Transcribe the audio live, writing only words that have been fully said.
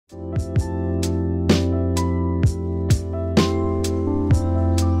Hey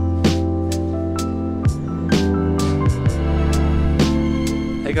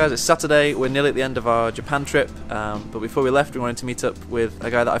guys, it's Saturday, we're nearly at the end of our Japan trip, but before we left we wanted to meet up with a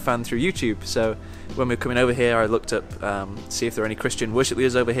guy that I found through YouTube. So when we were coming over here I looked up, see if there are any Christian worship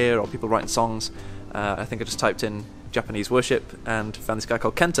leaders over here or people writing songs. I think I just typed in Japanese worship and found this guy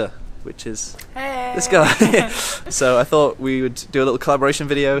called Kenta, which is this guy. So I thought we would do a little collaboration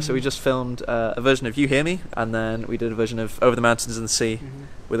video, so we just filmed a version of You Hear Me, and then we did a version of Over the Mountains and the Sea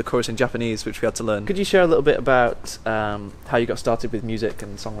with a chorus in Japanese, which we had to learn. Could you share a little bit about how you got started with music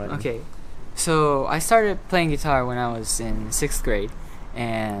and songwriting? Okay, so I started playing guitar when I was in 6th grade,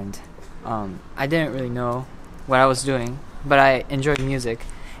 and I didn't really know what I was doing, but I enjoyed music.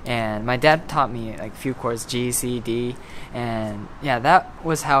 And my dad taught me like a few chords, G, C, D, and yeah, that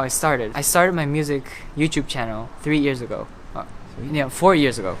was how I started. I started my music YouTube channel 3 years ago, 4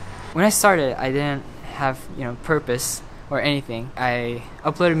 years ago. When I started, I didn't have purpose or anything. I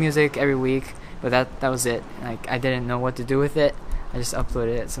uploaded music every week, but that was it. Like I didn't know what to do with it. I just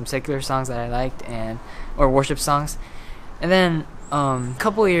uploaded some secular songs that I liked or worship songs, and then a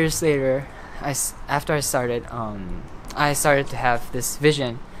couple years later, after I started to have this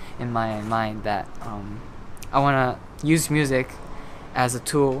vision in my mind that I want to use music as a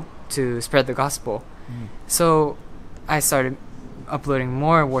tool to spread the gospel. So I started uploading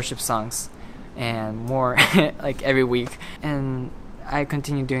more worship songs and more like every week, and I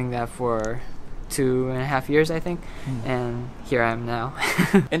continued doing that for 2.5 years, I think, and here I am now.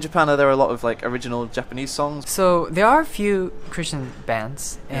 In Japan, there are a lot of like original Japanese songs. So there are a few Christian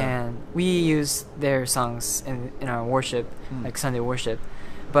bands, and we use their songs in our worship, like Sunday worship,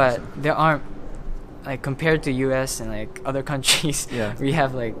 but there aren't, like compared to US and like other countries, we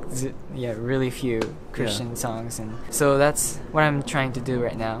have like really few Christian songs, and so that's what I'm trying to do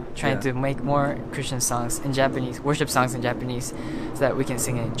right now, trying to make more Christian songs in Japanese, worship songs in Japanese, so that we can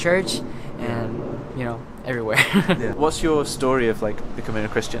sing it in church and everywhere. What's your story of like becoming a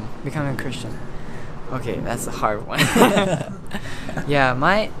Christian? Becoming a Christian. Okay, that's a hard one. Yeah,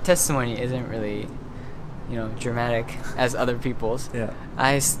 my testimony isn't really dramatic as other people's.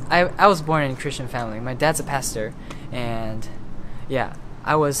 I was born in a Christian family. My dad's a pastor, and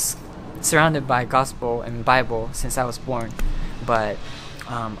I was surrounded by gospel and Bible since I was born, but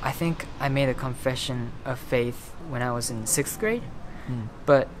I think I made a confession of faith when I was in 6th grade.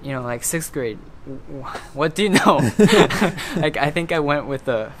 But like 6th grade, what do you know? Like I think I went with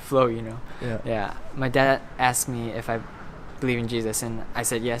the flow. My dad asked me if I believe in Jesus, and I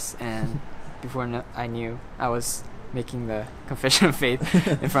said yes, and before I knew, I was making the confession of faith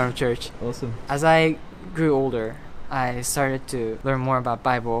in front of church. Awesome. As I grew older, I started to learn more about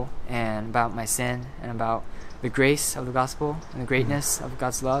Bible and about my sin and about the grace of the gospel and the greatness of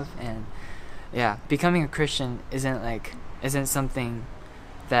God's love. And becoming a Christian isn't something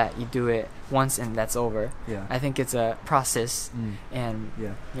that you do it once and that's over. I think it's a process. And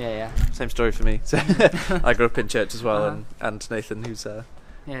same story for me. So I grew up in church as well, and Nathan, who's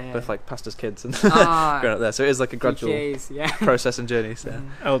both like pastors' kids and growing up there, so it is like a gradual process and journey. So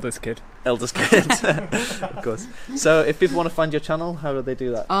eldest kid, of course. So if people want to find your channel, how do they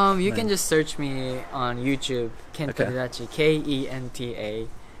do that? You can just search me on YouTube, Kenta Dedachi, Kenta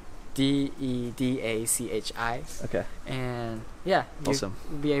Dedachi. Okay. And awesome.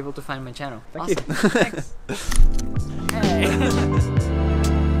 You'll be able to find my channel. Thank you. Thanks. Hey.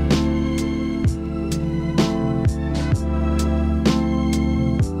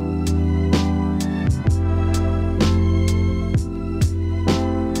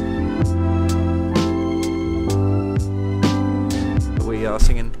 We are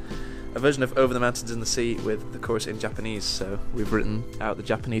singing a version of Over the Mountains and the Sea with the chorus in Japanese, so we've written out the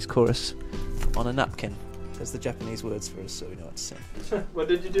Japanese chorus on a napkin. There's the Japanese words for us, so we know what to sing. What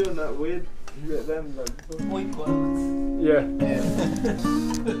did you do in that weird them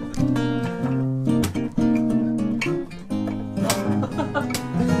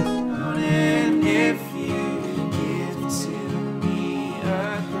If you give to me a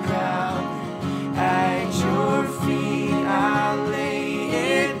crown, at your feet I'll lay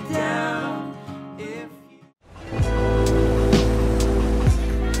it down.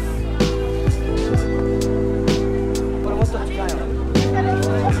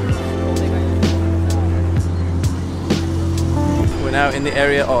 We're now in the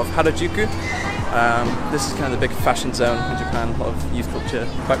area of Harajuku. This is kind of the big fashion zone in Japan, a lot of youth culture.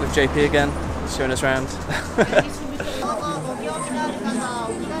 Back with JP again, showing us around.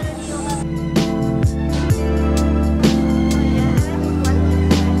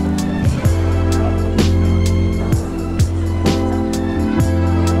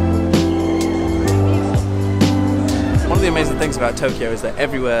 amazing things about Tokyo is that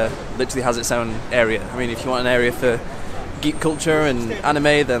everywhere literally has its own area. I mean, if you want an area for geek culture and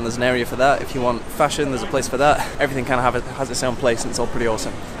anime, then there's an area for that. If you want fashion, there's a place for that. Everything kind of has its own place, and it's all pretty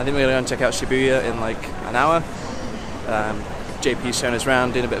awesome. I think we're going to go and check out Shibuya in like an hour. JP's showing us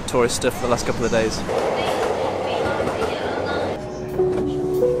around, doing a bit of tourist stuff for the last couple of days.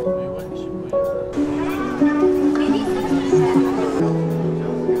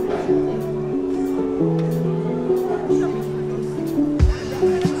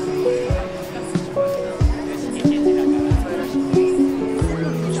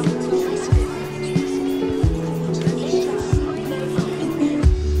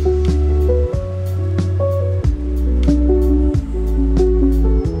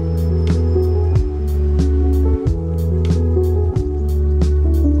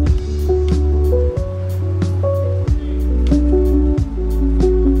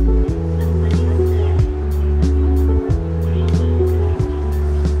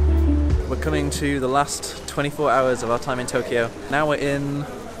 To the last 24 hours of our time in Tokyo. Now we're in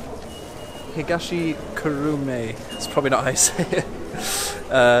Higashi Kurume. It's probably not how you say it.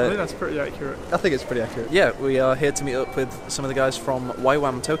 I think that's pretty accurate. I think it's pretty accurate. Yeah, we are here to meet up with some of the guys from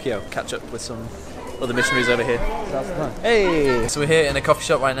YWAM Tokyo, catch up with some other missionaries over here. Hey! So we're here in a coffee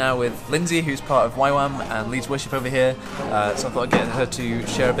shop right now with Lindsey, who's part of YWAM and leads worship over here. So I thought I'd get her to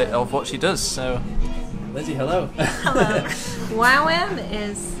share a bit of what she does. So, Lindsey, hello. Hello. YWAM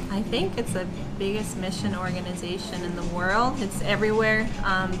is, I think it's the biggest mission organization in the world. It's everywhere,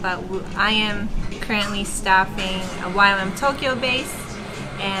 but I am currently staffing a YWAM Tokyo base,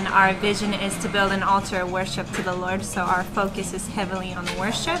 and our vision is to build an altar of worship to the Lord, so our focus is heavily on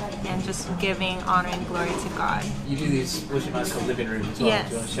worship and just giving honor and glory to God. You do these worship nights called living rooms as well. Yes.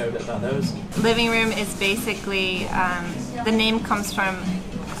 Do you want to share a bit about those? Living room is basically, the name comes from,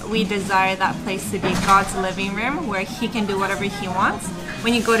 we desire that place to be God's living room where He can do whatever He wants.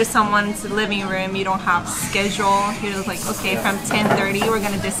 When you go to someone's living room, you don't have schedule. You're just like, okay, from 10:30 we're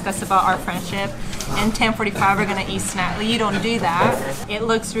going to discuss about our friendship, and 10:45 we're going to eat snack. You don't do that. It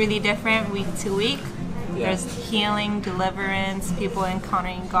looks really different week to week. There's healing, deliverance, people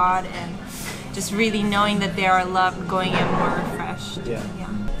encountering God, and just really knowing that they are loved, going in more refreshed. Yeah.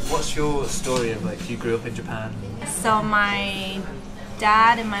 What's your story of like you grew up in Japan? So my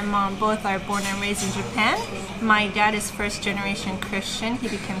dad and my mom both are born and raised in Japan. My dad is first generation Christian. He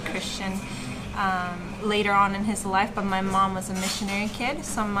became Christian later on in his life, but my mom was a missionary kid.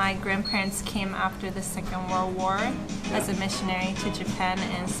 So my grandparents came after the Second World War as a missionary to Japan,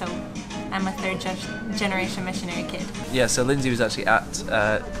 and so I'm a third generation missionary kid. Yeah, so Lindsey was actually at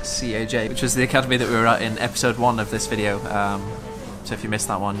CAJ, which was the academy that we were at in episode 1 of this video. So if you missed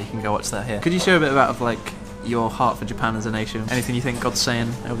that one, you can go watch that here. Could you share a bit about like your heart for Japan as a nation? Anything you think God's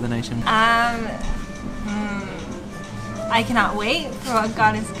saying over the nation? I cannot wait for what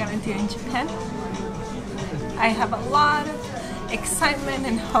God is going to do in Japan. I have a lot of excitement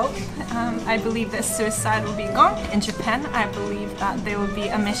and hope. I believe that suicide will be gone in Japan. I believe that they will be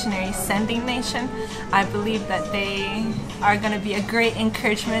a missionary sending nation. I believe that they are going to be a great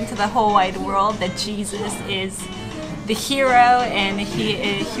encouragement to the whole wide world that Jesus is the hero, and he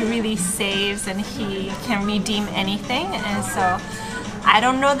really saves, and He can redeem anything. And so I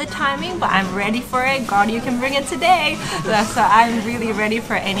don't know the timing, but I'm ready for it. God, you can bring it today. So I'm really ready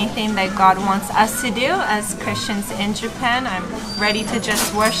for anything that God wants us to do as Christians in Japan. I'm ready to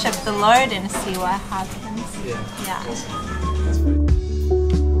just worship the Lord and see what happens. Yeah.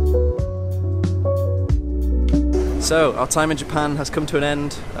 So our time in Japan has come to an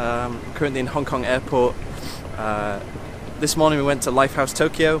end. Currently in Hong Kong airport. This morning we went to Lifehouse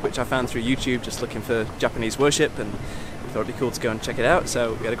Tokyo, which I found through YouTube just looking for Japanese worship, and we thought it'd be cool to go and check it out.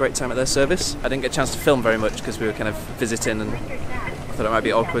 So we had a great time at their service. I didn't get a chance to film very much because we were kind of visiting, and I thought it might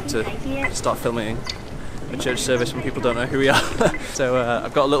be awkward to start filming a church service when people don't know who we are. So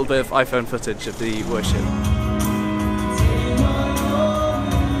I've got a little bit of iPhone footage of the worship.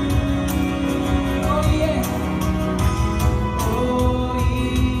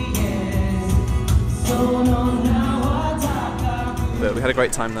 But we had a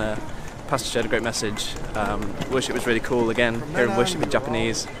great time there. Pastor shared a great message. Worship was really cool again, hearing worship in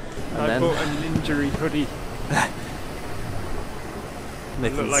Japanese. And I bought a ninja hoodie.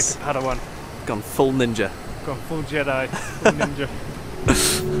 It looked like a Padawan. Gone full ninja. Gone full Jedi, full ninja.